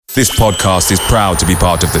This podcast is proud to be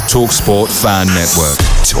part of the TalkSport Fan Network.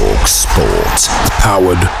 TalkSport.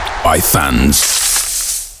 Powered by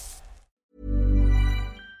fans.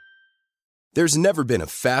 There's never been a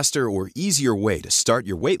faster or easier way to start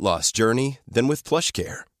your weight loss journey than with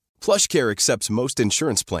PlushCare. PlushCare accepts most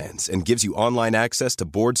insurance plans and gives you online access to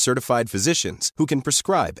board-certified physicians who can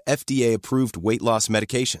prescribe FDA-approved weight loss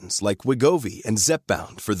medications like Wegovy and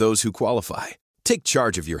Zepbound for those who qualify. Take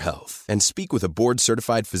charge of your health and speak with a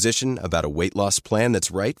board-certified physician about a weight loss plan that's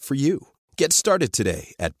right for you. Get started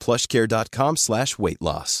today at plushcare.com/weight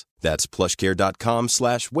loss. That's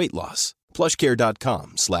plushcare.com/weight loss.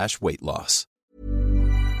 plushcare.com/weight loss.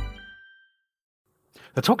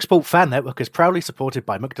 The TalkSport Fan Network is proudly supported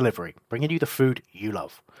by McDelivery, bringing you the food you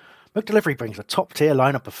love. McDelivery brings a top-tier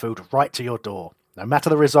lineup of food right to your door. No matter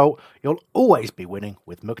the result, you'll always be winning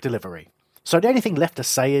with McDelivery. So the only thing left to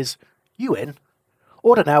say is, you in?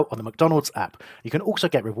 Order now on the McDonald's app. You can also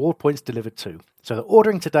get reward points delivered too, so that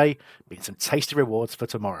ordering today means some tasty rewards for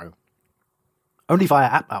tomorrow. Only via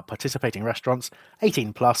app at participating restaurants,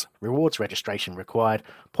 18 plus, rewards registration required,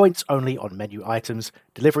 points only on menu items,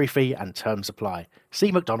 delivery fee and terms apply.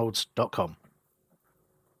 See mcdonalds.com.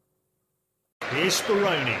 Here's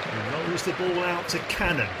Speroni, who rolls the ball out to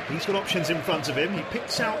Cannon. He's got options in front of him. He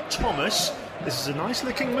picks out Thomas. This is a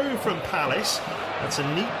nice-looking move from Palace. That's a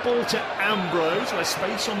neat ball to Ambrose, with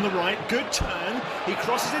space on the right. Good turn. He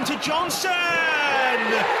crosses into Johnson! Oh,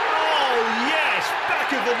 yes!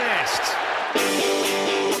 Back of the nest.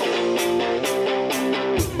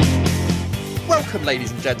 Welcome,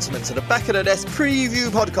 ladies and gentlemen, to the Back of the Nest preview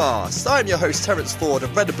podcast. I'm your host, Terence Ford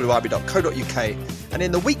of redandbluearmy.co.uk, and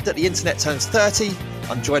in the week that the internet turns 30,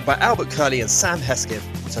 I'm joined by Albert Curley and Sam Hesketh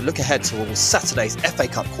to look ahead to Saturday's FA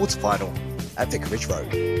Cup quarter-final at Vicarage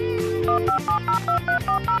Road.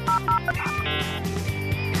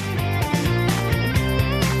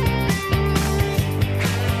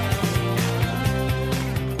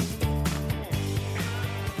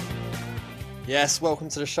 Yes, welcome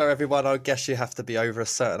to the show, everyone. I guess you have to be over a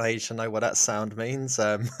certain age to know what that sound means.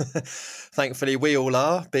 Thankfully, we all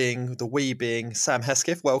are, being Sam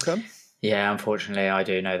Hesketh. Welcome. Yeah, unfortunately, I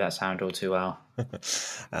do know that sound all too well.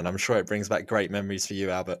 And I'm sure it brings back great memories for you,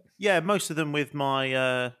 Albert. Yeah, most of them with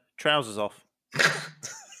my trousers off.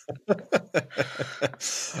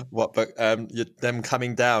 What, but them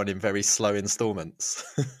coming down in very slow instalments?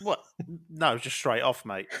 What? No, just straight off,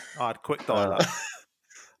 mate. I had quick dial-up.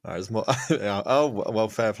 It was more, oh, well,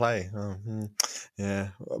 fair play. Yeah,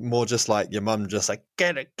 more just like your mum just like,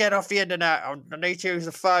 get off the internet. I need to use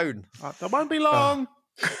the phone. That won't be long.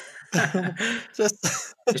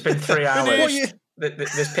 It's been 3 hours.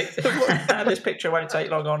 This picture won't take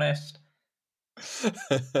long, honest.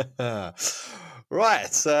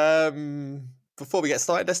 Right. Before we get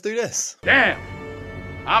started, let's do this. Damn,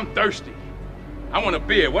 I'm thirsty. I want a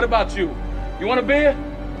beer. What about you? You want a beer?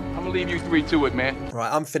 I'm going to leave you 3 to it, man.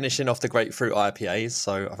 Right, I'm finishing off the grapefruit IPAs,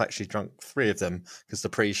 so I've actually drunk 3 of them because the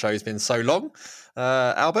pre-show's been so long.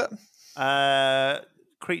 Albert?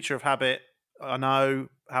 Creature of habit, I know.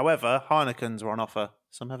 However, Heineken's are on offer,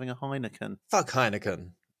 so I'm having a Heineken. Fuck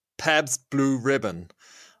Heineken. Pabst Blue Ribbon.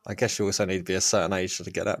 I guess you also need to be a certain age to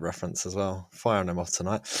get that reference as well. Firing them off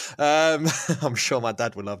tonight. I'm sure my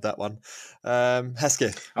dad would love that one.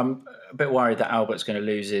 Hesketh. I'm a bit worried that Albert's going to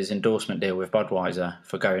lose his endorsement deal with Budweiser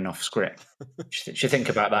for going off script. Should you think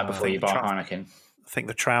about that before you buy Heineken? I think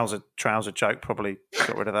the trouser joke probably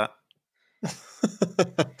got rid of that.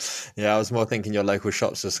 Yeah, I was more thinking your local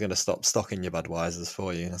shop's just going to stop stocking your Budweisers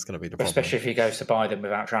for you. That's going to be the problem. Especially if he goes to buy them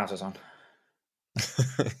without trousers on.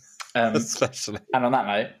 Especially. And on that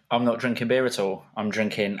note, I'm not drinking beer at all. I'm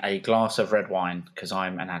drinking a glass of red wine because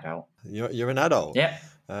I'm an adult. You're an adult? Yeah.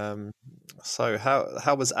 So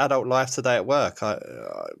how was adult life today at work? I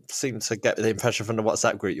seem to get the impression from the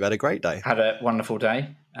WhatsApp group you had a great day. Had a wonderful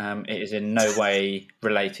day. It is in no way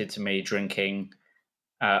related to me drinking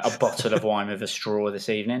a bottle of wine with a straw this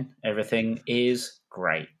evening. Everything is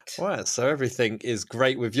great. Right, so everything is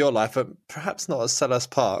great with your life, but perhaps not at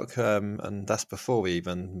Selhurst Park, and that's before we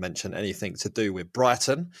even mention anything to do with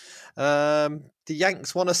Brighton. The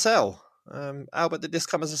Yanks want to sell. Albert, did this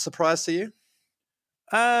come as a surprise to you?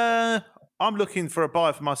 I'm looking for a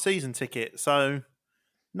buyer for my season ticket, so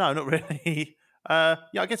no, not really. Yeah,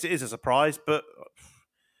 I guess it is a surprise, but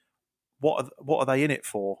what are they in it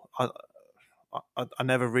for? I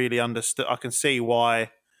never really understood. I can see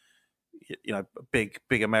why, big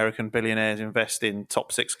American billionaires invest in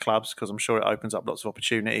top 6 clubs because I'm sure it opens up lots of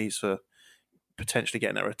opportunities for potentially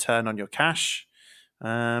getting a return on your cash.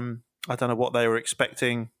 I don't know what they were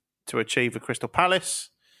expecting to achieve with Crystal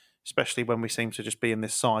Palace, especially when we seem to just be in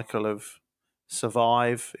this cycle of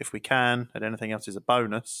survive if we can, and anything else is a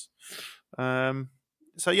bonus.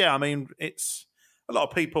 So yeah, I mean, it's a lot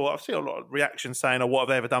of people. I've seen a lot of reactions saying, "Oh, what have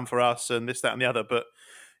they ever done for us?" and this, that, and the other. But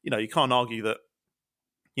you can't argue that.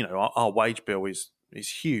 Our wage bill is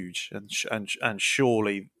huge, and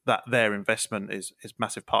surely that their investment is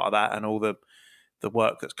massive part of that, and all the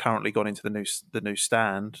work that's currently gone into the new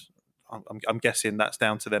stand. I'm guessing that's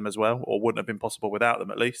down to them as well, or wouldn't have been possible without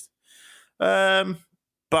them at least. But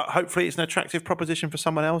hopefully it's an attractive proposition for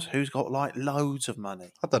someone else who's got like loads of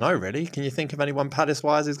money. I don't know, really. Can you think of anyone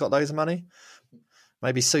Palace-wise who's got loads of money?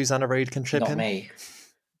 Maybe Susanna Reid can chip in? Not me.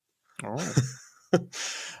 Oh.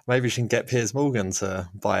 Maybe she can get Piers Morgan to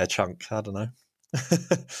buy a chunk. I don't know.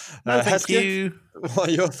 No, thank you. What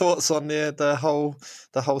are your thoughts on the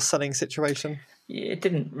whole selling situation? It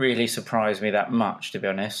didn't really surprise me that much, to be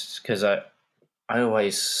honest, because I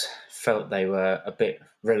always felt they were a bit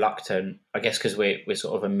reluctant. I guess because we're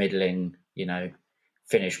sort of a middling,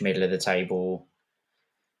 finish middle of the table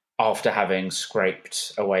after having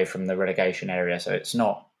scraped away from the relegation area. So it's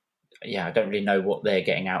not. Yeah, I don't really know what they're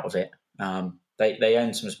getting out of it. They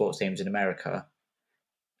own some sports teams in America,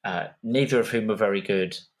 neither of whom were very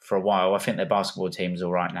good for a while. I think their basketball team's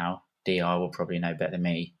all right now. DI will probably know better than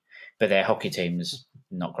me. But their hockey team's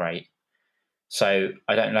not great. So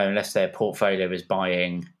I don't know, unless their portfolio is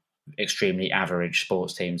buying extremely average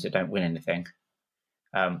sports teams that don't win anything.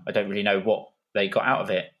 I don't really know what they got out of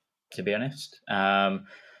it, to be honest.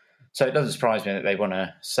 So it doesn't surprise me that they want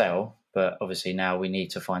to sell, but obviously now we need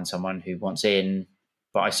to find someone who wants in.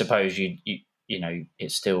 But I suppose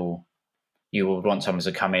it's still, you would want someone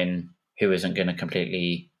to come in who isn't going to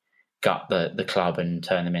completely gut the club and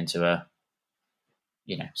turn them into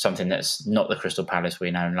something that's not the Crystal Palace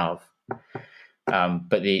we know and love.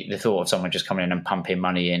 But the thought of someone just coming in and pumping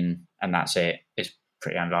money in and that's it is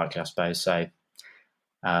pretty unlikely, I suppose. So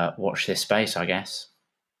watch this space, I guess.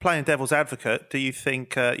 Playing devil's advocate, do you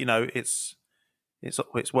think it's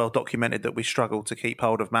well documented that we struggle to keep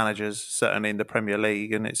hold of managers, certainly in the Premier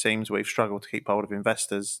League, and it seems we've struggled to keep hold of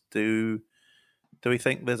investors. Do we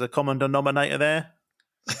think there's a common denominator there?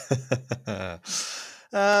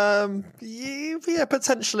 Yeah,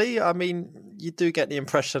 potentially. I mean, you do get the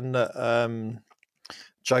impression that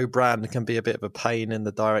Joe Brand can be a bit of a pain in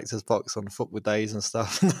the director's box on football days and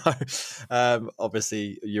stuff. No,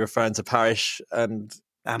 obviously you're referring to Parish, and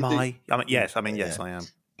yes, I am.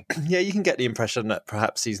 Yeah, you can get the impression that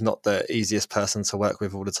perhaps he's not the easiest person to work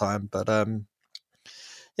with all the time, but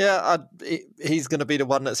he's going to be the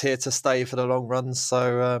one that's here to stay for the long run.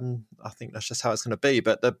 So I think that's just how it's going to be.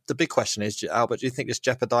 But the big question is, Albert, do you think this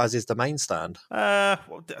jeopardises the main stand?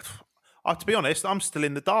 To be honest, I'm still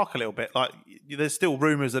in the dark a little bit. Like, there's still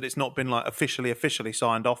rumours that it's not been like officially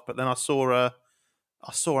signed off. But then I saw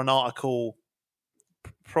an article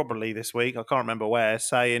probably this week, I can't remember where,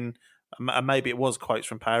 saying, and maybe it was quotes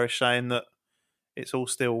from Parish saying that it's all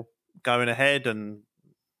still going ahead and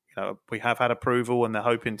we have had approval and they're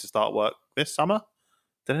hoping to start work this summer.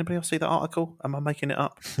 Did anybody else see that article? Am I making it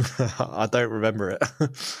up? I don't remember it.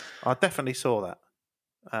 I definitely saw that.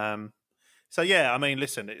 So yeah, I mean,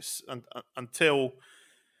 listen, it's until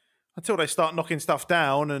they start knocking stuff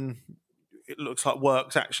down and it looks like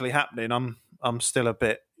work's actually happening. I'm still a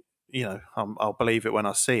bit, I'll believe it when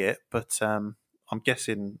I see it. But I'm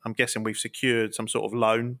guessing we've secured some sort of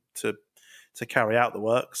loan to carry out the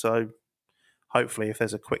work. So hopefully, if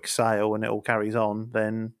there's a quick sale and it all carries on,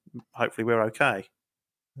 then hopefully we're okay.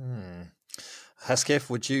 Hesketh,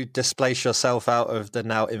 would you displace yourself out of the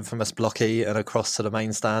now infamous blocky and across to the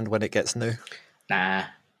main stand when it gets new? Nah.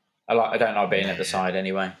 I don't like being at the side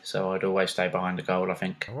anyway, so I'd always stay behind the goal, I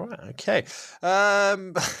think. All right, okay.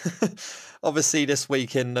 Obviously, this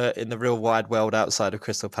week in the real wide world outside of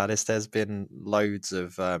Crystal Palace, there's been loads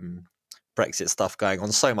of Brexit stuff going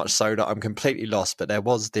on, so much so that I'm completely lost, but there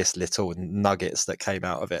was this little nuggets that came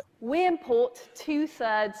out of it. We import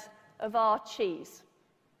 2/3 of our cheese.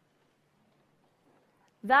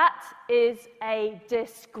 That is a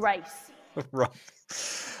disgrace. Right.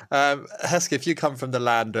 Hesketh, you come from the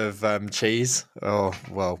land of cheese. Oh,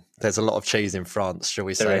 well, there's a lot of cheese in France, shall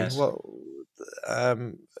we say.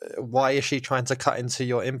 Why is she trying to cut into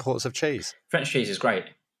your imports of cheese? French cheese is great.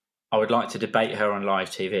 I would like to debate her on live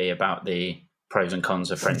TV about the pros and cons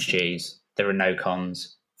of French cheese. There are no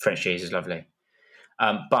cons. French cheese is lovely.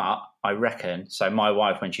 But I reckon, so my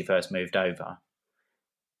wife, when she first moved over,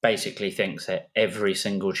 basically thinks that every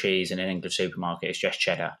single cheese in an English supermarket is just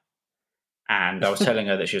cheddar. And I was telling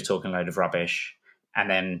her that she was talking a load of rubbish, and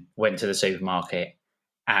then went to the supermarket,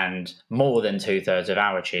 and more than 2/3 of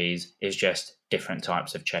our cheese is just different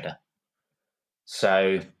types of cheddar.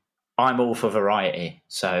 So I'm all for variety,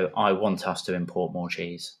 so I want us to import more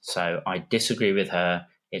cheese. So I disagree with her.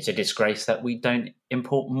 It's a disgrace that we don't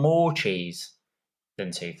import more cheese than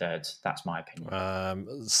 2/3. That's my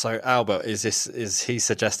opinion. So Albert, is he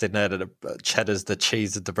suggesting there that cheddar's the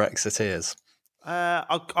cheese of the Brexiteers?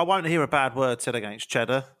 I won't hear a bad word said against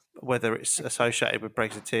cheddar, whether it's associated with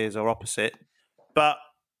Brexiteers or opposite. But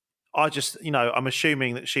I just, I'm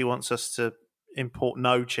assuming that she wants us to import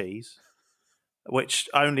no cheese, which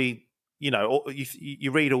only,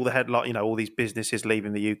 you read all the headline, all these businesses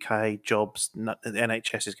leaving the UK, jobs, the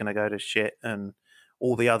NHS is going to go to shit, and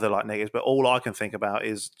all the other negatives. But all I can think about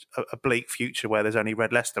is a bleak future where there's only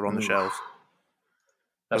Red Leicester on the shelves.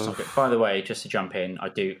 That's not good. By the way, just to jump in, I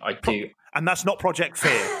do. And that's not Project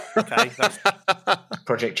Fear, okay? That's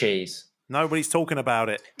Project Cheese. Nobody's talking about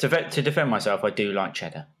it. To defend myself, I do like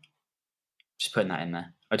cheddar. Just putting that in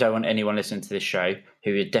there. I don't want anyone listening to this show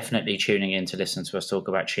who are definitely tuning in to listen to us talk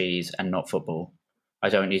about cheese and not football. I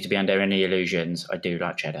don't want you to be under any illusions. I do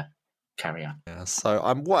like cheddar. Carry on. Yeah, so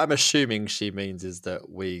what I'm assuming she means is that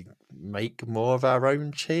we make more of our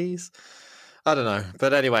own cheese. I don't know.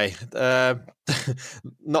 But anyway,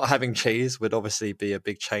 not having cheese would obviously be a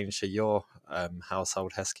big change to your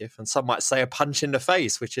household, Hesketh. And some might say a punch in the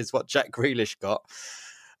face, which is what Jack Grealish got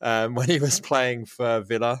when he was playing for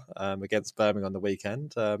Villa against Birmingham on the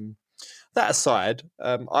weekend. That aside,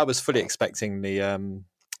 I was fully expecting the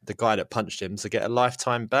guy that punched him to get a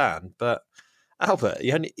lifetime ban. But Albert,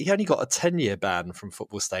 he only got a 10-year ban from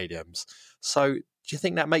football stadiums. So do you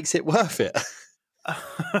think that makes it worth it?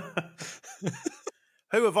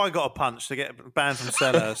 Who have I got to punch to get banned from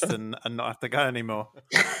Selhurst and not have to go anymore?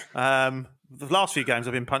 The last few games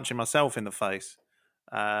I've been punching myself in the face.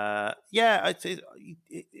 It's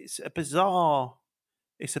a bizarre.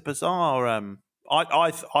 It's a bizarre.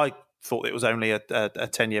 I thought it was only a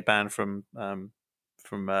 10-year ban from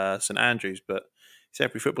St Andrews, but it's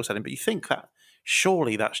every football stadium. But you think that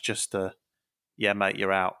surely that's just mate,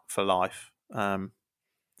 you're out for life. But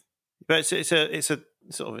it's a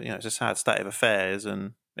sort of it's a sad state of affairs,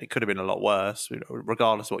 and it could have been a lot worse,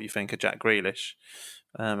 regardless of what you think of Jack Grealish.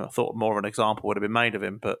 I thought more of an example would have been made of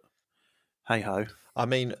him, but hey ho. I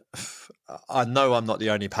mean, I know I'm not the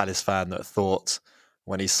only Palace fan that thought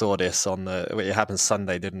when he saw this it happened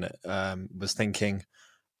Sunday, didn't it? Was thinking,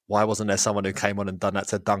 why wasn't there someone who came on and done that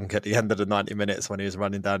to Dunk at the end of the 90 minutes when he was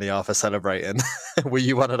running down the Arthur celebrating? Were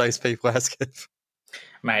you one of those people, Hesketh?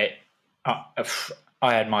 Mate, I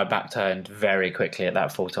had my back turned very quickly at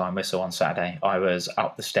that full-time whistle on Saturday. I was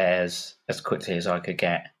up the stairs as quickly as I could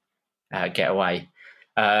get away.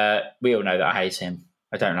 We all know that I hate him.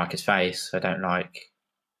 I don't like his face. I don't like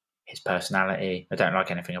his personality. I don't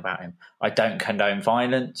like anything about him. I don't condone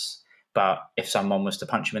violence, but if someone was to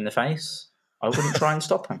punch him in the face, I wouldn't try and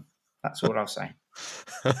stop him. That's all I'll say.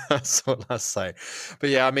 That's all I'll say. But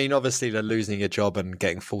yeah, I mean, obviously they're losing your job and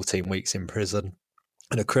getting 14 weeks in prison.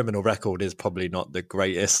 And a criminal record is probably not the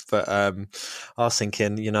greatest, but I was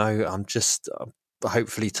thinking, I'm just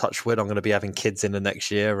hopefully touch wood. I'm going to be having kids in the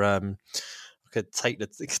next year. I could take the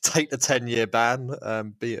 10-year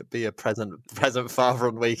ban, be a present father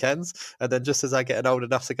on weekends, and then just as I get old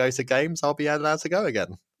enough to go to games, I'll be allowed to go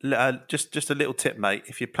again. Just a little tip, mate.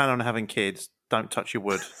 If you plan on having kids, don't touch your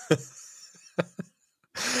wood.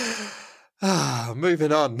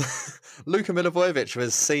 Moving on. Luka Milivojevic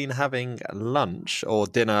was seen having lunch or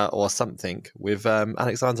dinner or something with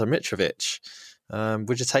Alexander Mitrovic.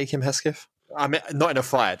 Would you take him, Hesketh? I mean, not in a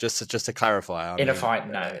fight. Just to clarify. A fight,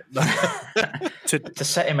 no. to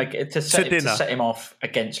set him off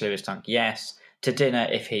against Lewis Dunk, yes. To dinner,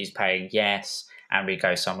 if he's paying, yes. And we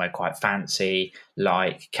go somewhere quite fancy,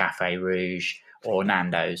 like Cafe Rouge or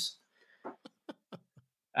Nando's.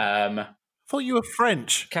 I thought you were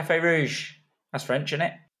French. Cafe Rouge. That's French, isn't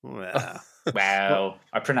it? Yeah. Well,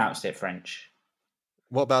 I pronounced it French.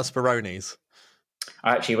 What about Speroni's?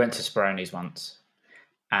 I actually went to Speroni's once,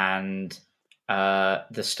 and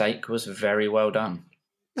the steak was very well done,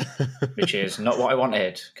 which is not what I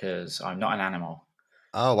wanted because I'm not an animal.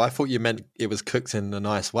 Oh, I thought you meant it was cooked in a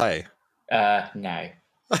nice way. No.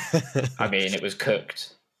 I mean, it was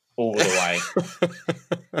cooked all the way.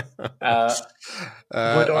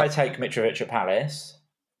 Would I take Mitrovic at Palace?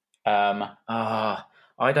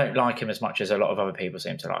 I don't like him as much as a lot of other people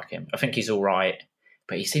seem to like him. I think he's all right,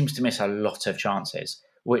 but he seems to miss a lot of chances,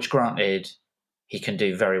 which granted, he can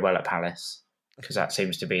do very well at Palace because that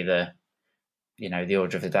seems to be the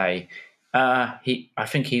order of the day. I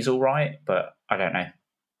think he's all right, but I don't know.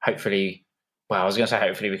 Hopefully, I was going to say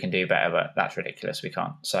hopefully we can do better, but that's ridiculous. We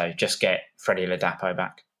can't. So just get Freddie Ladapo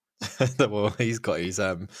back. Well, he's got his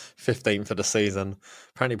 15th of the season.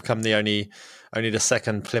 Apparently become only the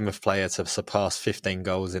second Plymouth player to surpass 15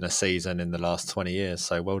 goals in a season in the last 20 years.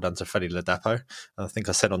 So well done to Freddie Ladapo. I think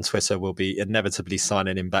I said on Twitter we'll be inevitably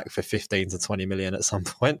signing him back for 15 to 20 million at some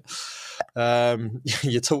point.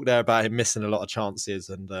 You talked there about him missing a lot of chances,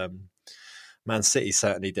 and Man City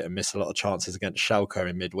certainly didn't miss a lot of chances against Schalke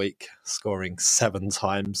in midweek, scoring 7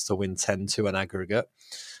 times to win 10-2 an aggregate.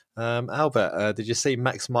 Albert, did you see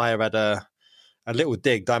Max Meyer had a little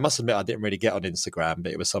dig? I must admit I didn't really get on Instagram,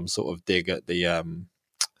 but it was some sort of dig at the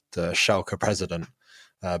Schalke president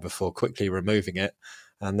before quickly removing it.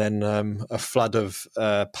 And then a flood of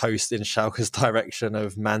posts in Schalke's direction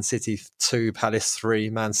of Man City 2, Palace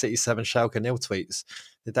 3, Man City 7, Schalke 0 tweets.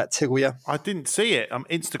 Did that tickle you? I didn't see it.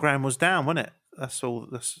 Instagram was down, wasn't it? That's all.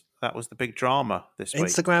 That was the big drama this week.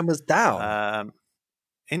 Instagram was down.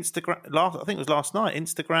 Instagram. I think it was last night.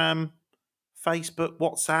 Instagram, Facebook,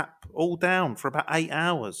 WhatsApp, all down for about 8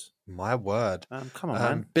 hours. My word! Come on,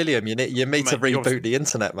 man. Billiam, you need to reboot the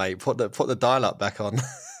internet, mate. Put the dial-up back on.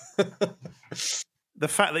 The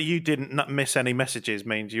fact that you didn't miss any messages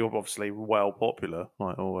means you're obviously well popular,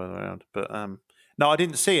 like all the way around. But no, I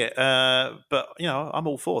didn't see it. But I'm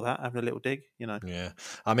all for that, having a little dig. Yeah,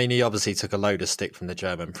 I mean, he obviously took a load of stick from the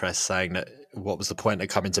German press, saying that what was the point of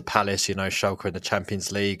coming to Palace? Schalke in the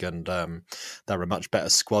Champions League, and they're a much better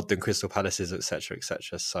squad than Crystal Palace's, etc.,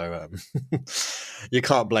 etc. So you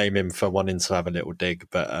can't blame him for wanting to have a little dig,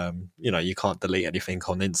 but you can't delete anything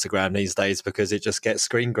on Instagram these days because it just gets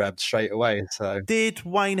screen grabbed straight away. So, did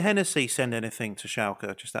Wayne Hennessy send anything to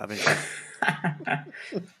Schalke? Just out of interest.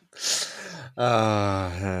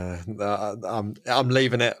 I'm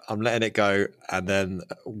leaving it. I'm letting it go, and then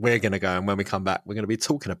we're going to go. And when we come back, we're going to be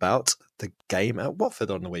talking about the game at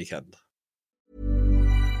Watford on the weekend.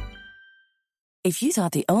 If you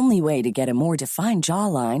thought the only way to get a more defined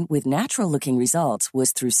jawline with natural-looking results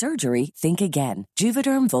was through surgery, think again.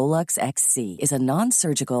 Juvederm Volux XC is a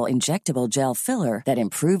non-surgical injectable gel filler that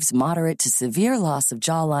improves moderate to severe loss of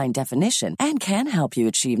jawline definition and can help you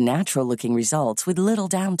achieve natural-looking results with little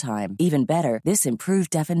downtime. Even better, this improved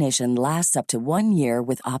definition lasts up to 1 year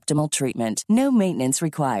with optimal treatment. No maintenance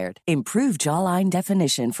required. Improve jawline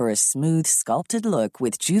definition for a smooth, sculpted look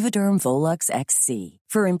with Juvederm Volux XC.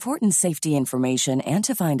 For important safety information and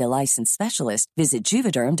to find a licensed specialist, visit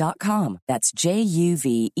Juvederm.com. That's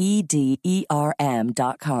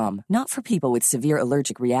JUVEDERM.com. Not for people with severe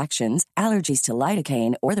allergic reactions, allergies to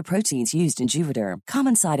lidocaine, or the proteins used in Juvederm.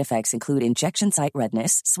 Common side effects include injection site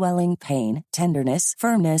redness, swelling, pain, tenderness,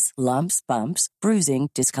 firmness, lumps, bumps, bruising,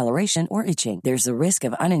 discoloration, or itching. There's a risk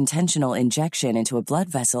of unintentional injection into a blood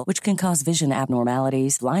vessel, which can cause vision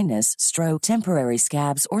abnormalities, blindness, stroke, temporary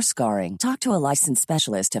scabs, or scarring. Talk to a licensed specialist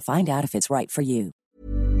to find out if it's right for you.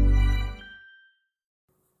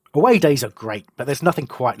 Away days are great, but there's nothing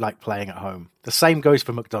quite like playing at home. The same goes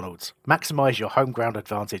for McDonald's. Maximise your home ground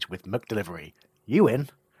advantage with McDelivery. You in?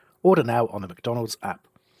 Order now on the McDonald's app.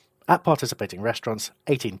 At participating restaurants,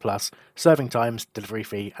 18 plus, serving times, delivery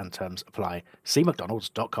fee and terms apply. See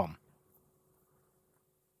mcdonalds.com.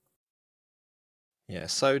 Yeah,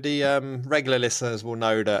 so the regular listeners will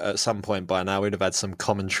know that at some point by now we'd have had some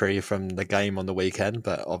commentary from the game on the weekend,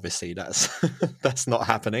 but obviously that's that's not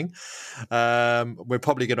happening. We're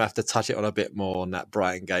probably going to have to touch it on a bit more on that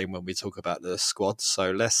Brighton game when we talk about the squad.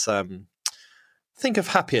 So let's think of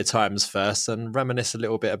happier times first and reminisce a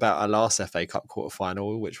little bit about our last FA Cup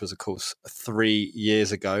quarter-final, which was, of course, 3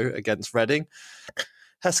 years ago against Reading.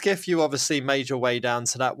 Hesketh, you obviously made your way down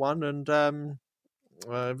to that one, and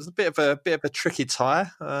it was a bit of a tricky tie,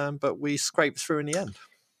 but we scraped through in the end.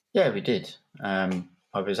 Yeah, we did. I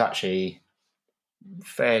was actually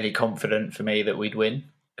fairly confident for me that we'd win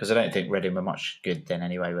because I don't think Reading were much good then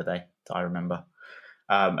anyway, were they? I remember.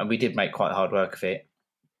 And we did make quite hard work of it,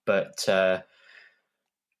 but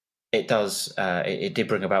it did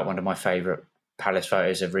bring about one of my favourite Palace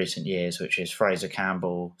photos of recent years, which is Fraser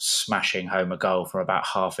Campbell smashing home a goal from about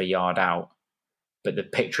half a yard out. But the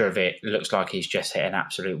picture of it looks like he's just hit an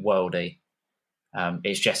absolute worldie.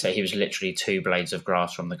 It's just that he was literally 2 blades of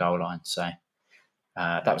grass from the goal line. So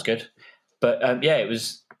that was good. But it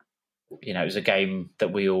was a game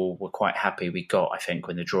that we all were quite happy we got, I think,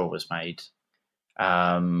 when the draw was made.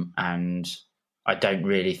 And I don't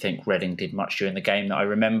really think Reading did much during the game that I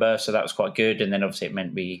remember. So that was quite good. And then obviously it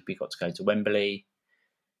meant we got to go to Wembley.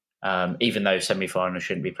 Even though semi-final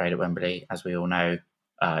shouldn't be played at Wembley, as we all know.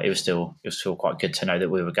 It was still quite good to know that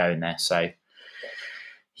we were going there. So,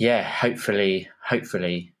 yeah, hopefully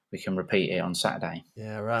we can repeat it on Saturday.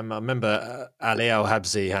 Yeah, I remember Ali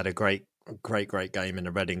Al-Habsi had a great game in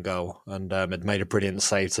the Reading goal and had made a brilliant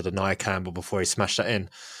save to deny Campbell before he smashed that in.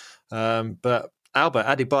 But Albert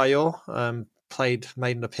Adebayor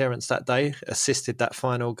made an appearance that day, assisted that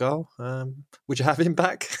final goal. Would you have him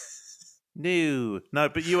back? No,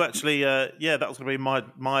 but you actually, that was going to be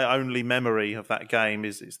my only memory of that game.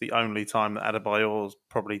 It's the only time that Adebayor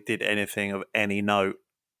probably did anything of any note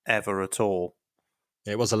ever at all.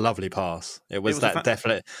 It was a lovely pass.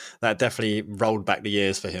 That definitely rolled back the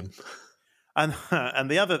years for him. And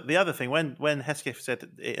the other thing, when Hesketh said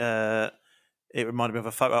it reminded me of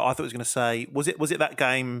a photo, I thought it was going to say, was it that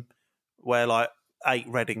game where like 8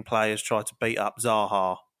 Reading players tried to beat up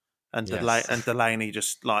Zaha? And yes. And Delaney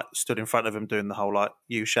just like stood in front of him doing the whole like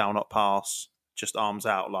 "you shall not pass," just arms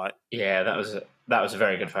out like. Yeah, that was a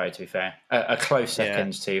very good photo. To be fair, a close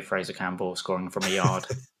second to Fraser Campbell scoring from a yard.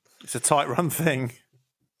 It's a tight run thing.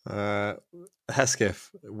 Hesketh,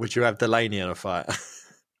 would you have Delaney in a fight?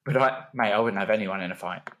 I wouldn't have anyone in a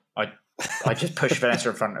fight. I just push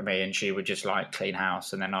Vanessa in front of me, and she would just like clean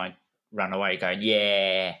house, and then I'd run away going,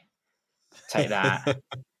 "Yeah, take that."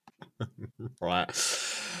 Right.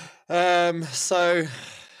 So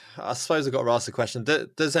I suppose I've got to ask the question,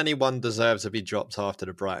 does anyone deserve to be dropped after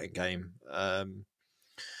the Brighton game?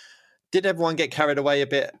 Did everyone get carried away a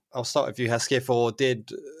bit? I'll start with you, Hesketh, or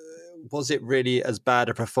was it really as bad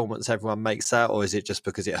a performance everyone makes out, or is it just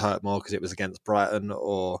because it hurt more because it was against Brighton,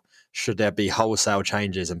 or should there be wholesale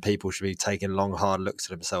changes and people should be taking long, hard looks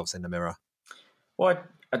at themselves in the mirror? Well,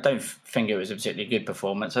 I don't think it was a particularly good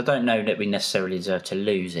performance. I don't know that we necessarily deserve to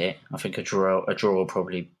lose it. I think a draw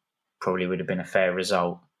probably would have been a fair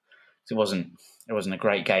result. It wasn't a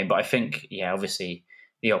great game, but I think, obviously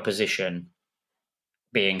the opposition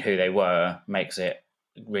being who they were makes it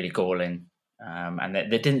really galling. And there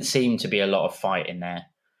didn't seem to be a lot of fight in there.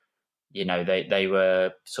 You know, they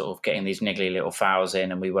were sort of getting these niggly little fouls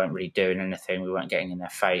in and we weren't really doing anything. We weren't getting in their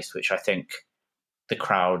face, which I think the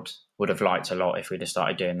crowd would have liked a lot if we'd have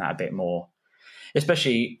started doing that a bit more.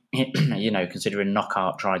 Especially, considering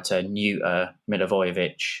Knockaert tried to neuter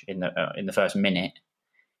Milivojevic in the first minute.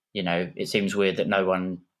 You know, it seems weird that no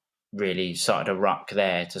one really started a ruck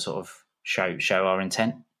there to sort of show our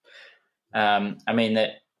intent. I mean,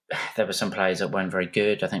 that there were some players that weren't very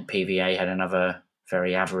good. I think PVA had another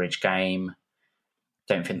very average game.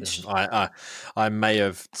 Don't think this. I may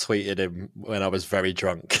have tweeted him when I was very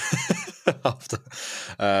drunk. After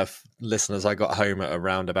listeners, I got home at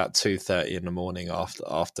around about 2:30 in the morning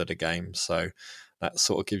after the game, so that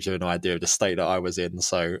sort of gives you an idea of the state that I was in.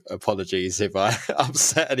 So apologies if I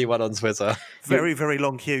upset anyone on Twitter. Very, very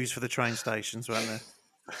long queues for the train stations, weren't there?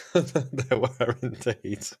 There were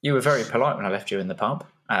indeed. You were very polite when I left you in the pub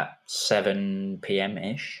at 7 p.m.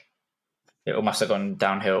 ish. It all must have gone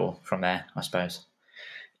downhill from there, I suppose.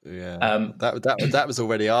 Yeah, that was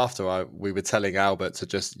already after we were telling Albert to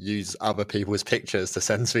just use other people's pictures to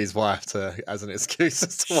send to his wife as an excuse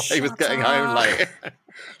as to why he was getting home late.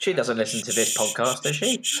 She doesn't listen to this podcast, does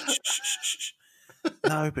she?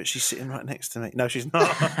 No, but she's sitting right next to me. No, she's not.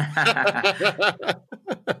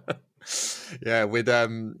 Yeah, with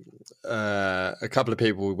a couple of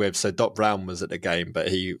people we're with. So Dot Brown was at the game, but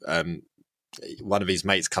he one of his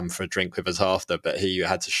mates come for a drink with us after, but he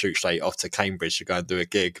had to shoot straight off to Cambridge to go and do a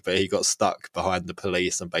gig, but he got stuck behind the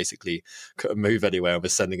police and basically couldn't move anywhere and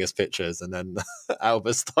was sending us pictures, and then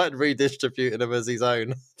Albert started redistributing them as his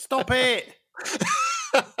own. Stop it!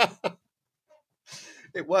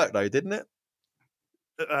 It worked though, didn't it?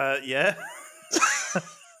 Yeah.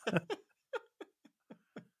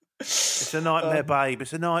 It's a nightmare, babe.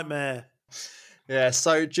 It's a nightmare. Yeah.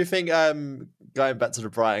 So, do you think going back to the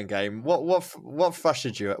Brighton game, what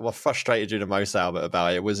frustrated you? What frustrated you the most, Albert,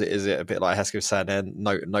 about it? Is it a bit like Hesketh said, then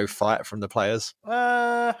no fight from the players?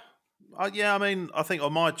 Yeah. I mean, I think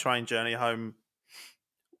on my train journey home,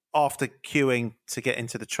 after queuing to get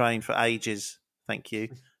into the train for ages, thank you.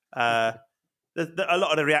 A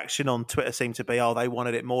lot of the reaction on Twitter seemed to be, "Oh, they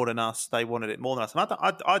wanted it more than us. They wanted it more than us," and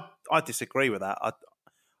I disagree with that.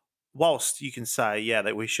 Whilst you can say,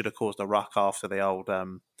 that we should have caused a ruck after the old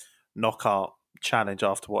Knockaert challenge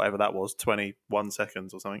after whatever that was, 21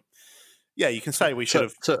 seconds or something. Yeah, you can say we should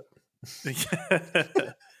have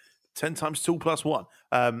 10 times 2 plus 1.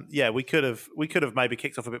 We could have maybe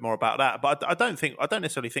kicked off a bit more about that, but I don't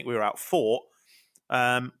necessarily think we were outfought.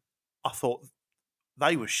 I thought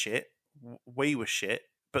they were shit, we were shit,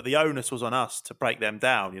 but the onus was on us to break them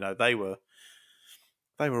down. You know, they were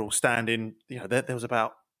all standing. You know, there was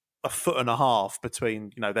about a foot and a half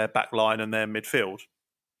between their back line and their midfield.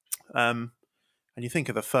 And you think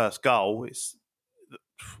of the first goal, we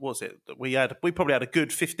probably had a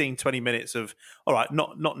good 15, 20 minutes of, all right,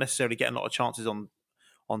 not necessarily getting a lot of chances on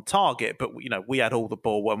target, but we had all the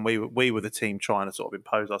ball when we were the team trying to sort of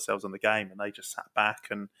impose ourselves on the game, and they just sat back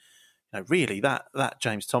and really that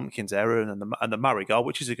James Tompkins error and the Murray goal,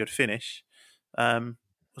 which is a good finish,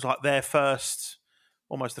 was like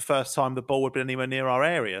almost the first time the ball had been anywhere near our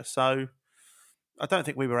area. So I don't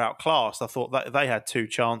think we were outclassed. I thought that they had 2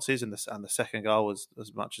 chances, and the second goal was,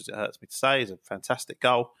 as much as it hurts me to say, is a fantastic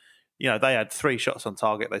goal. They had 3 shots on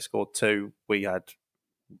target. They scored 2. We had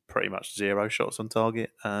pretty much 0 shots on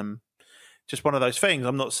target. Just one of those things.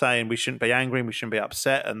 I'm not saying we shouldn't be angry and we shouldn't be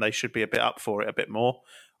upset, and they should be a bit up for it a bit more.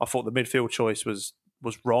 I thought the midfield choice was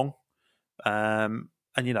wrong. And,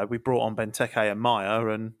 we brought on Benteke and Maya,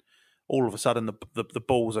 and all of a sudden the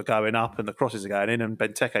balls are going up and the crosses are going in and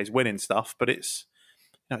Benteke's winning stuff, but it's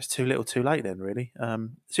too little too late then, really.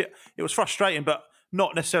 So it was frustrating, but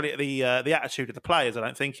not necessarily at the attitude of the players, I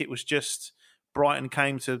don't think. It was just Brighton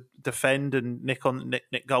came to defend and nick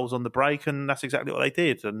goals on the break, and that's exactly what they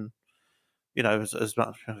did. And, as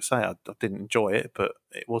much as I say, I didn't enjoy it, but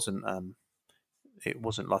it wasn't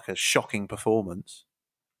like a shocking performance.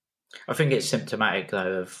 I think it's symptomatic,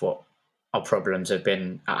 though, of what our problems have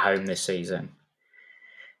been at home this season,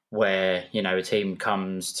 where, a team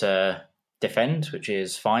comes to defend, which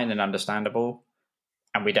is fine and understandable,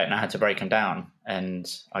 and we don't know how to break them down. And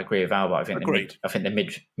I agree with Albert. I think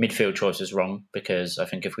the midfield choice is wrong, because I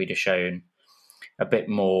think if we'd have shown a bit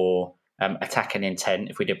more attacking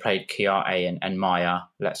intent, if we'd have played Kiarte and Maya,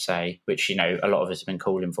 let's say, which, a lot of us have been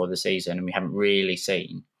calling for the season and we haven't really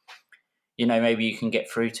seen, maybe you can get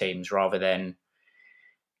through teams rather than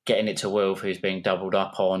getting it to Wilf, who's being doubled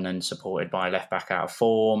up on and supported by a left back out of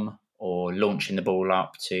form, or launching the ball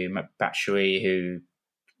up to Batshuayi, who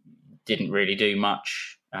didn't really do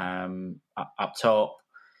much up top.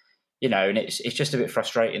 And it's just a bit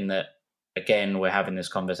frustrating that, again, we're having this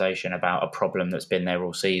conversation about a problem that's been there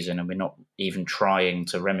all season and we're not even trying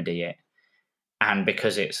to remedy it. And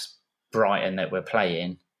because it's Brighton that we're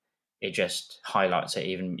playing, it just highlights it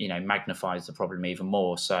even, magnifies the problem even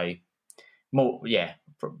more. So,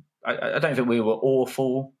 I don't think we were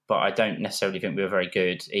awful, but I don't necessarily think we were very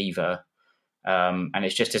good either. And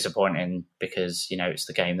it's just disappointing because, it's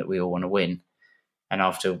the game that we all want to win. And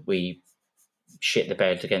after we shit the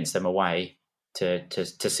bed against them away, to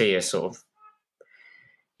see us sort of,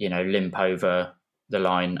 limp over the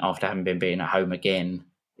line after having been beaten at home again,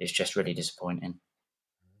 is just really disappointing.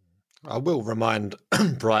 I will remind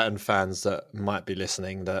Brighton fans that might be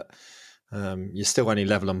listening that you're still only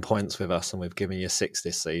level on points with us, and we've given you 6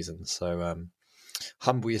 this season. So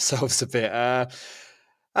humble yourselves a bit.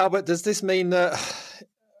 Albert, does this mean that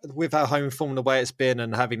with our home form the way it's been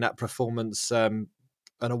and having that performance, an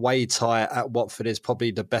away tie at Watford is probably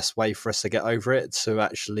the best way for us to get over it, to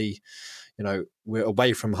actually, we're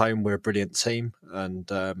away from home, we're a brilliant team, and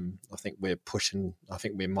I think we're pushing, I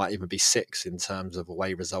think we might even be 6 in terms of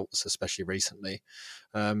away results, especially recently.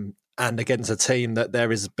 And against a team that there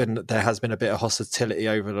has been a bit of hostility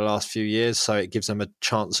over the last few years, so it gives them a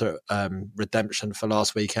chance at redemption for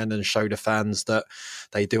last weekend and show the fans that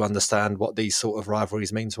they do understand what these sort of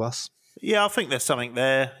rivalries mean to us. Yeah, I think there's something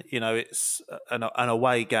there. It's an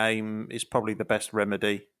away game is probably the best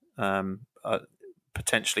remedy.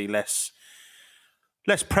 Potentially less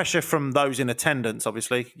pressure from those in attendance.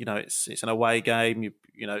 Obviously, it's an away game. You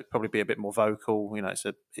probably be a bit more vocal.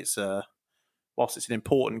 Whilst it's an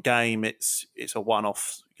important game, it's a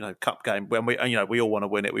one-off, cup game. When we all want to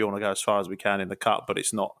win it, we want to go as far as we can in the cup, but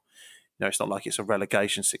it's not, it's not like it's a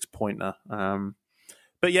relegation 6-pointer.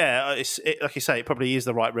 But yeah, like you say, it probably is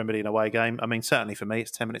the right remedy in a away game. I mean, certainly for me,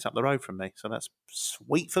 it's 10 minutes up the road from me, so that's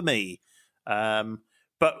sweet for me.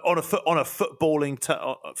 But on a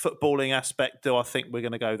footballing aspect, do I think we're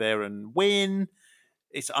going to go there and win?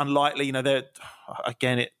 It's unlikely.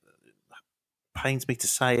 Again, it pains me to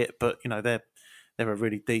say it, but they're a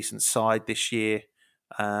really decent side this year.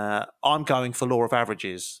 I'm going for law of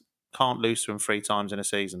averages. Can't lose to them 3 times in a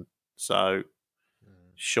season. So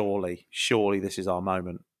surely this is our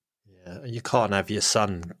moment. Yeah, you can't have your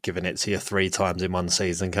son giving it to you 3 times in one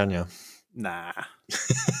season, can you? Nah.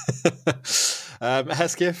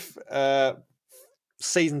 Hesketh,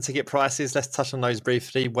 season ticket prices, let's touch on those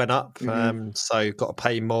briefly, went up. So you've got to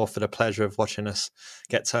pay more for the pleasure of watching us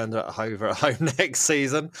get turned over at home next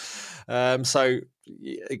season. So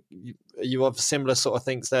you have similar sort of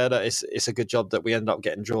things there, that it's a good job that we end up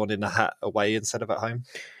getting drawn in the hat away instead of at home?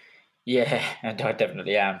 Yeah, and I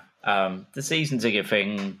definitely am. The season ticket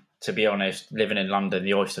thing, to be honest, living in London,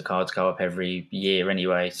 the Oyster cards go up every year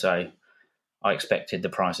anyway, so I expected the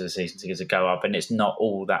price of the season ticket to go up, and it's not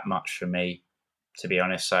all that much for me, to be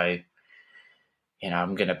honest. So,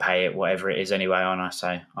 I'm going to pay it whatever it is anyway, aren't I?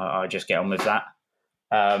 So I just get on with that.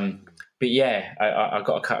 But yeah, I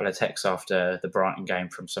got a couple of texts after the Brighton game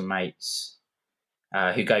from some mates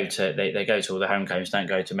who go to they go to all the home games, don't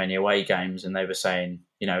go to many away games, and they were saying,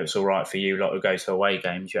 it's all right for you lot who go to away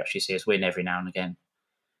games. You actually see us win every now and again,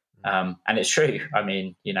 and it's true. I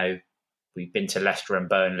mean, we've been to Leicester and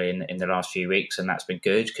Burnley in the last few weeks, and that's been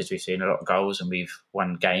good because we've seen a lot of goals and we've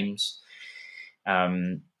won games.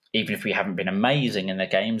 Even if we haven't been amazing in the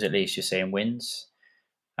games, at least you're seeing wins.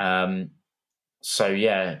 So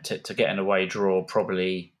yeah, to get an away draw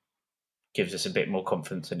probably gives us a bit more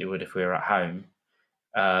confidence than it would if we were at home.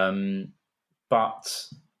 But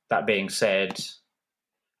that being said,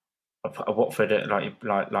 Watford, like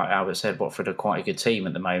Albert said, Watford are quite a good team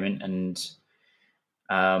at the moment, and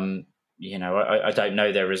I don't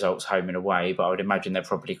know their results home and away, but I would imagine they're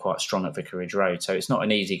probably quite strong at Vicarage Road. So it's not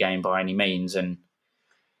an easy game by any means, and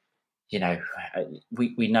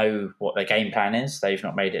we know what their game plan is. They've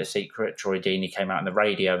not made it a secret. Troy Deeney came out on the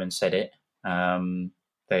radio and said it.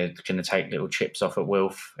 They're going to take little chips off at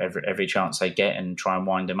Wilf every chance they get and try and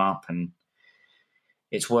wind him up. And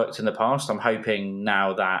it's worked in the past. I'm hoping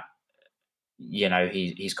now that,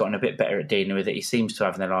 he's gotten a bit better at dealing with it. He seems to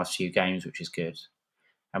have in the last few games, which is good.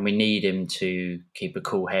 And we need him to keep a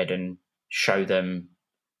cool head and show them,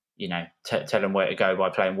 tell them where to go by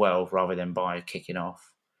playing well rather than by kicking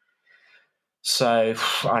off. So,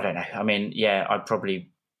 I don't know. I mean, yeah, I'd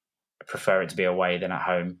probably prefer it to be away than at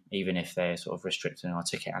home, even if they're sort of restricting our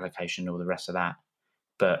ticket allocation and all the rest of that.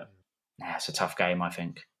 But it's a tough game, I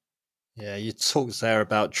think. Yeah, you talked there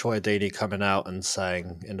about Troy Deeney coming out and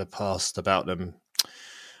saying in the past about them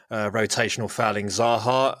rotational fouling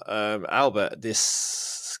Zaha. Albert,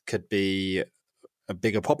 this could be a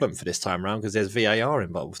bigger problem for this time round because there's VAR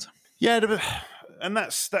involved. Yeah, and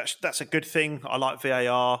that's a good thing. I like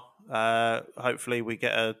VAR. Hopefully we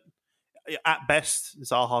get at best,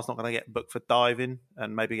 Zaha's not going to get booked for diving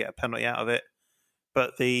and maybe get a penalty out of it.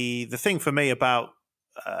 But the thing for me about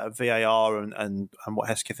VAR and what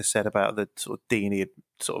Hesketh has said about the sort of Deeney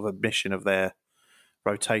sort of admission of their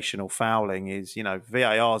rotational fouling is,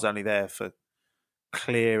 VAR is only there for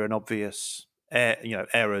clear and obvious,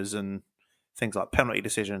 errors and things like penalty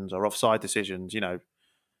decisions or offside decisions.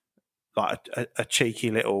 Like a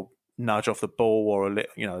cheeky little nudge off the ball or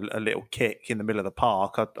a little kick in the middle of the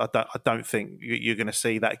park. I don't think you're going to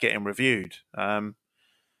see that getting reviewed.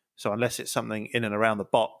 So unless it's something in and around the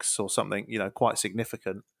box or something quite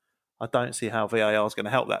significant, I don't see how VAR is going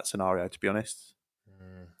to help that scenario, to be honest.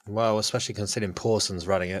 Well, especially considering Pawson's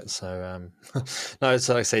running it. So no,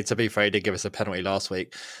 so like I say, to be fair, he did give us a penalty last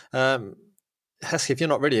week. Hesketh, you're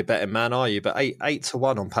not really a betting man, are you? But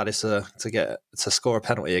 8-1 on Palace to score a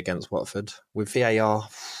penalty against Watford with VAR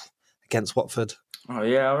against Watford. Oh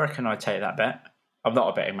yeah, I reckon I'd take that bet. I'm not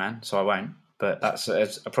a betting man, so I won't. But that's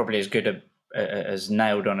probably as good as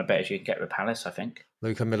nailed on a bet as you can get with Palace, I think.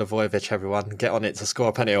 Luka Milivojevic, everyone, get on it to score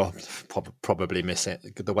a penalty or probably miss it,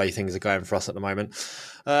 the way things are going for us at the moment.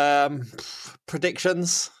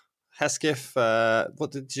 Predictions, Hesketh,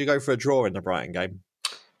 what did you go for a draw in the Brighton game?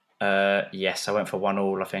 Yes, I went for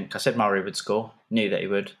 1-1, I think. I said Murray would score. Knew that he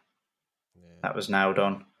would. Yeah. That was nailed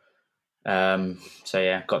on. So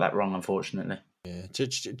yeah, got that wrong, unfortunately. Yeah.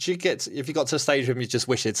 Did you get, if you got to a stage where you just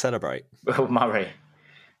wish you'd celebrate? Well, Murray.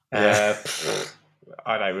 Yeah.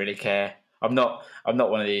 I don't really care. I'm not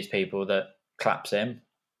one of these people that claps him.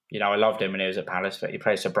 I loved him when he was at Palace, but he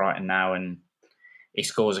plays for Brighton now and he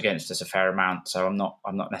scores against us a fair amount. So I'm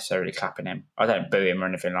not necessarily clapping him. I don't boo him or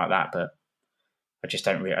anything like that, but I just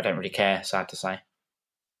don't really care, sad to say.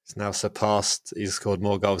 He's now surpassed, he's scored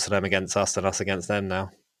more goals for them against us than us against them now.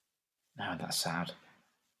 No, that's sad.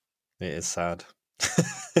 It is sad.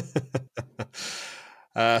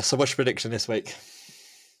 So what's your prediction this week?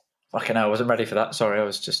 Fucking hell, I wasn't ready for that. Sorry, I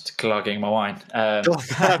was just glugging my wine.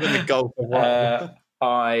 Having the goal for wine.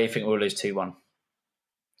 I think we'll lose 2-1.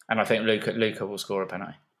 And I think Luka will score a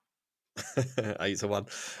penalty. 8-1.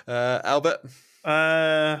 Albert?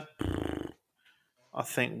 I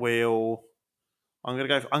think I'm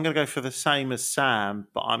gonna go for the same as Sam,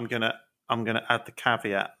 but I'm gonna add the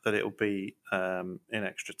caveat that it'll be in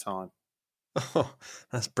extra time. Oh,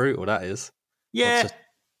 that's brutal. That is. Yeah.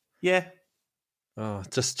 Yeah. Oh,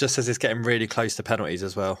 just as it's getting really close to penalties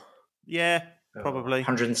as well. Yeah, probably.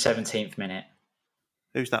 117th minute.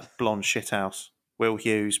 Who's that blonde shithouse? Will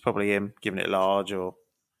Hughes, probably him, giving it large, or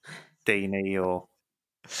Deeney, or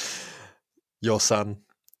your son,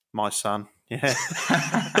 my son. Yeah.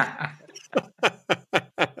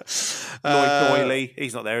 Lloyd Doyley,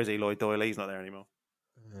 he's not there, is he? Lloyd Doyley, he's not there anymore.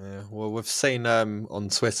 Yeah, well, we've seen on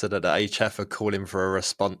Twitter that the HF are calling for a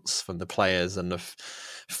response from the players and the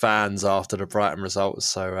fans after the Brighton results.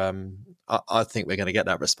 So I think we're going to get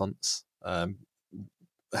that response.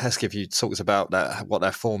 Hesketh, you talked about that, what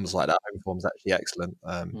their form's like. That home form's actually excellent.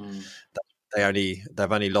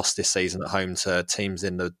 They've only lost this season at home to teams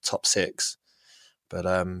in the top 6. But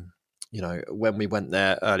when we went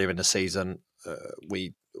there earlier in the season,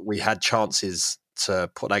 we had chances to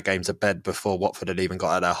put that game to bed before Watford had even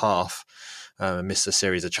got out of their half, and missed a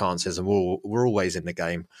series of chances, and we're always in the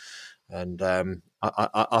game. And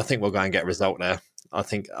I think we'll go and get a result there. I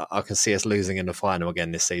think I can see us losing in the final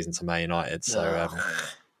again this season to Man United. So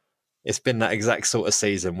it's been that exact sort of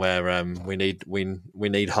season where we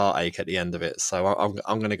need heartache at the end of it. So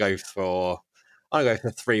I'm going to go for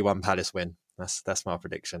 3-1 Palace win. That's my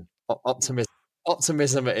prediction.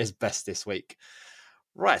 Optimism at its best this week.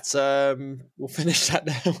 Right, we'll finish that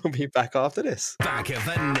now. We'll be back after this. Back of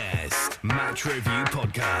the Nest Match Review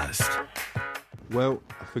Podcast. Well,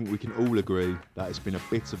 I think we can all agree that it's been a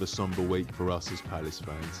bit of a sombre week for us as Palace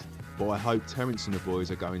fans. But I hope Terence and the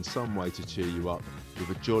boys are going some way to cheer you up with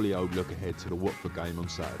a jolly old look ahead to the Watford game on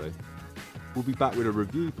Saturday. We'll be back with a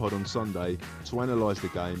review pod on Sunday to analyse the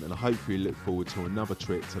game, and I hopefully look forward to another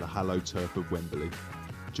trip to the hallowed turf of Wembley.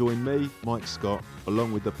 Join me, Mike Scott,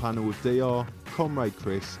 along with the panel of DR, Comrade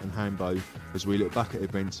Chris and Hambo as we look back at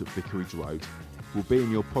events at Vicarage Road. We'll be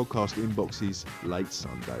in your podcast inboxes late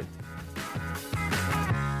Sunday.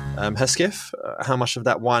 Hesketh, how much of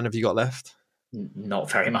that wine have you got left? Not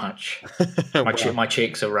very much. My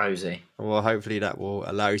cheeks are rosy. Well, hopefully that will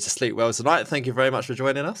allow you to sleep well tonight. Thank you very much for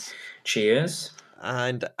joining us. Cheers.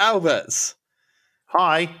 And Albert.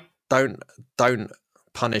 Hi. Don't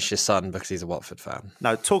punish your son because he's a Watford fan.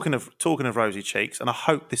 No, talking of rosy cheeks, and I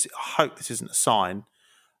hope this isn't a sign,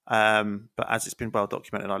 but as it's been well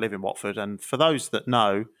documented, I live in Watford, and for those that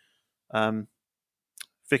know,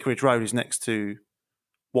 Vicarage Road is next to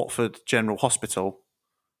Watford General Hospital,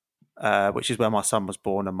 which is where my son was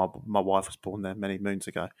born, and my wife was born there many moons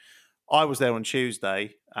ago. I was there on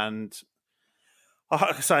Tuesday, and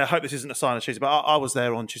I hope this isn't a sign of Tuesday, but I was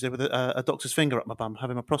there on Tuesday with a doctor's finger up my bum,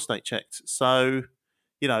 having my prostate checked. So,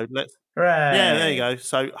 let's... Hooray. Yeah, there you go.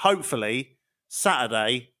 So hopefully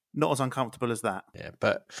Saturday, not as uncomfortable as that. Yeah,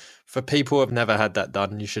 but for people who have never had that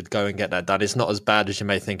done, you should go and get that done. It's not as bad as you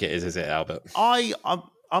may think it is it, Albert?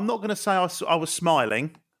 I'm not going to say I was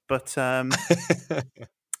smiling, but no,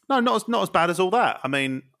 not as bad as all that. I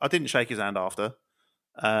mean, I didn't shake his hand after,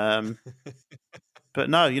 but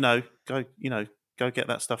no, go get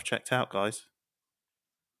that stuff checked out, guys.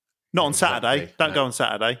 Not on Saturday. Don't go on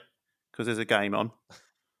Saturday because there's a game on.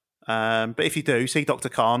 But if you do, see Dr.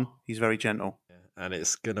 Khan. He's very gentle. And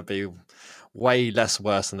it's going to be way less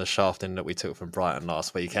worse than the shafting that we took from Brighton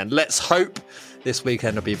last weekend. Let's hope this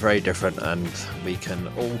weekend will be very different and we can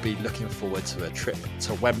all be looking forward to a trip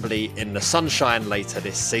to Wembley in the sunshine later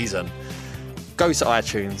this season. Go to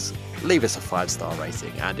iTunes, leave us a 5-star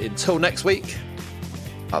rating, and until next week,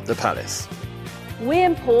 up the Palace. We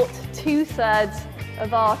import 2/3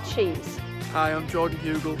 of our cheese. Hi, I'm Jordan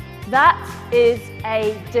Hugel. That is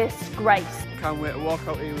a disgrace. Can't wait to walk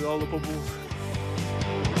out here with all the bubbles.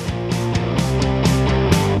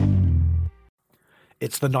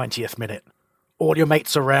 It's the 90th minute. All your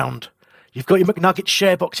mates around. You've got your McNugget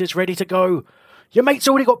share boxes ready to go. Your mate's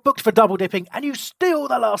already got booked for double dipping, and you steal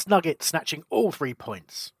the last nugget, snatching all 3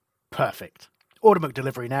 points. Perfect. Order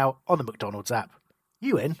McDelivery now on the McDonald's app.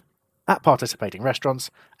 You in? At participating restaurants,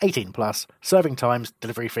 18 plus, serving times,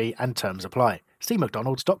 delivery fee and terms apply. See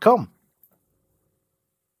mcdonalds.com.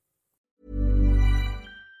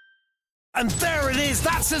 And there it is,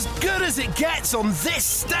 that's as good as it gets on this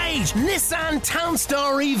stage. Nissan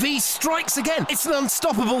Townstar EV strikes again. It's an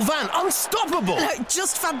unstoppable van, unstoppable.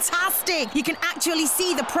 Just fantastic. You can actually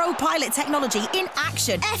see the ProPilot technology in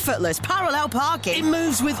action. Effortless parallel parking. It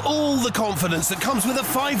moves with all the confidence that comes with a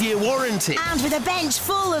 5-year warranty. And with a bench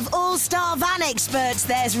full of all-star van experts,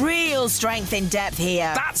 there's real strength in depth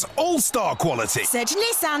here. That's all-star quality. Search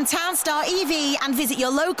Nissan Townstar EV and visit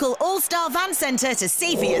your local all-star van centre to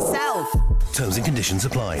see for yourself. Terms and conditions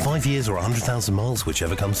apply. 5 years or 100,000 miles,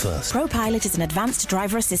 whichever comes first. ProPilot is an advanced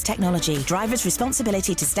driver assist technology. Driver's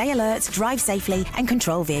responsibility to stay alert, drive safely, and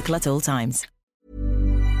control vehicle at all times.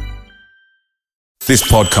 This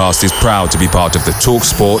podcast is proud to be part of the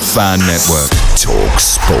TalkSport Fan Network.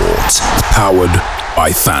 TalkSport. Powered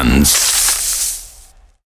by fans.